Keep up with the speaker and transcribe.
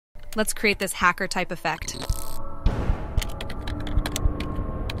Let's create this hacker type effect.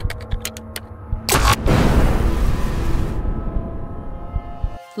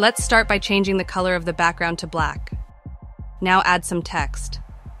 Let's start by changing the color of the background to black. Now add some text.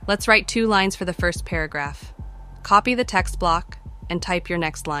 Let's write 2 lines for the first paragraph. Copy the text block and type your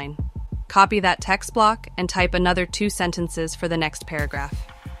next line. Copy that text block and type another 2 sentences for the next paragraph.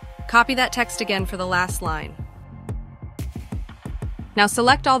 Copy that text again for the last line. Now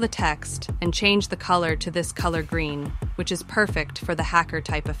select all the text and change the color to this color green, which is perfect for the hacker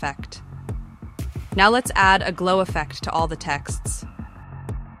type effect. Now let's add a glow effect to all the texts.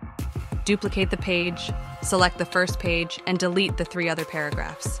 Duplicate the page, select the first page, and delete the 3 other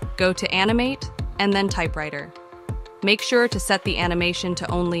paragraphs. Go to Animate and then Typewriter. Make sure to set the animation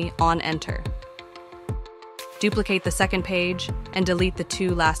to only on enter. Duplicate the second page and delete the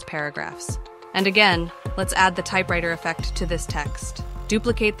 2 last paragraphs. And again, let's add the typewriter effect to this text.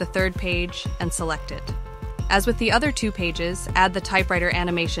 Duplicate the 3rd page and select it. As with the other 2 pages, add the typewriter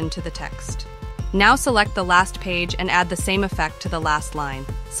animation to the text. Now select the last page and add the same effect to the last line.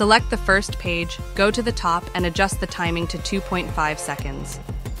 Select the first page, go to the top and adjust the timing to 2.5 seconds.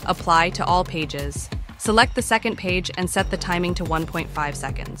 Apply to all pages. Select the second page and set the timing to 1.5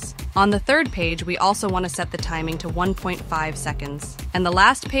 seconds. On the 3rd page, we also want to set the timing to 1.5 seconds, and the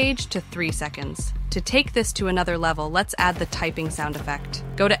last page to 3 seconds. To take this to another level, let's add the typing sound effect.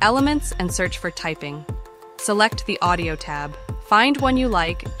 Go to Elements and search for Typing. Select the Audio tab. Find one you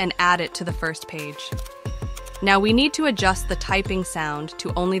like and add it to the first page. Now we need to adjust the typing sound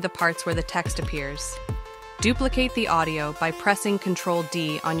to only the parts where the text appears. Duplicate the audio by pressing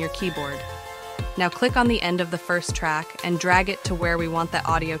Ctrl-D on your keyboard. Now click on the end of the first track and drag it to where we want the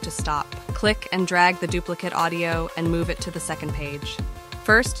audio to stop. Click and drag the duplicate audio and move it to the second page.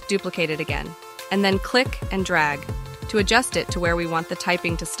 First, duplicate it again, and then click and drag to adjust it to where we want the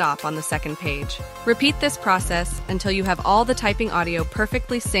typing to stop on the second page. Repeat this process until you have all the typing audio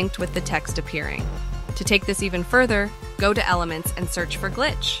perfectly synced with the text appearing. To take this even further, go to Elements and search for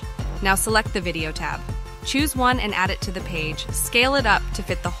Glitch. Now select the Video tab. Choose one and add it to the page. Scale it up to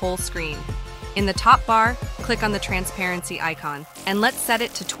fit the whole screen. In the top bar, click on the transparency icon, and let's set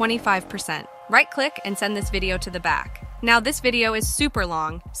it to 25%. Right-click and send this video to the back. Now this video is super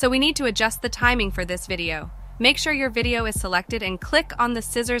long, so we need to adjust the timing for this video. Make sure your video is selected and click on the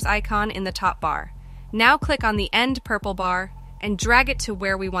scissors icon in the top bar. Now click on the end purple bar and drag it to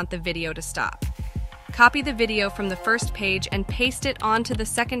where we want the video to stop. Copy the video from the first page and paste it onto the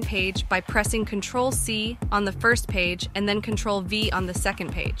second page by pressing Ctrl-C on the first page and then Ctrl-V on the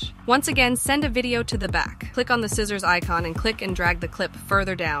second page. Once again, send a video to the back. Click on the scissors icon and click and drag the clip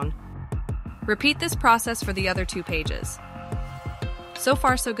further down. Repeat this process for the other 2 pages. So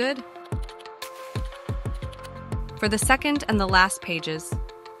far, so good? For the second and the last pages,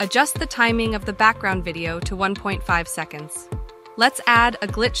 adjust the timing of the background video to 1.5 seconds. Let's add a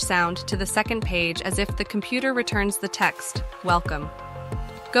glitch sound to the second page as if the computer returns the text, "Welcome."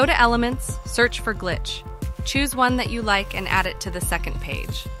 Go to Elements, search for Glitch. Choose one that you like and add it to the second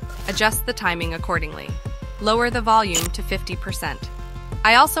page. Adjust the timing accordingly. Lower the volume to 50%.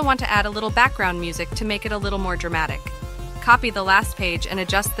 I also want to add a little background music to make it a little more dramatic. Copy the last page and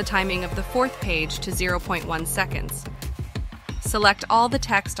adjust the timing of the 4th page to 0.1 seconds. Select all the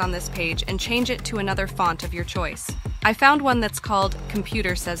text on this page and change it to another font of your choice. I found one that's called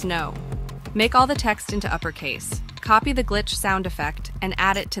Computer Says No. Make all the text into uppercase. Copy the glitch sound effect and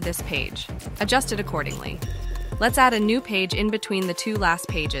add it to this page. Adjust it accordingly. Let's add a new page in between the 2 last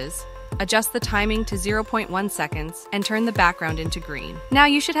pages. Adjust the timing to 0.1 seconds and turn the background into green. Now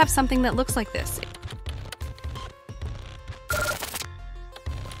you should have something that looks like this.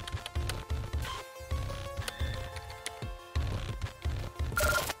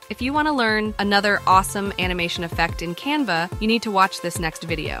 If you want to learn another awesome animation effect in Canva, you need to watch this next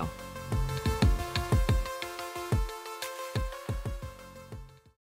video.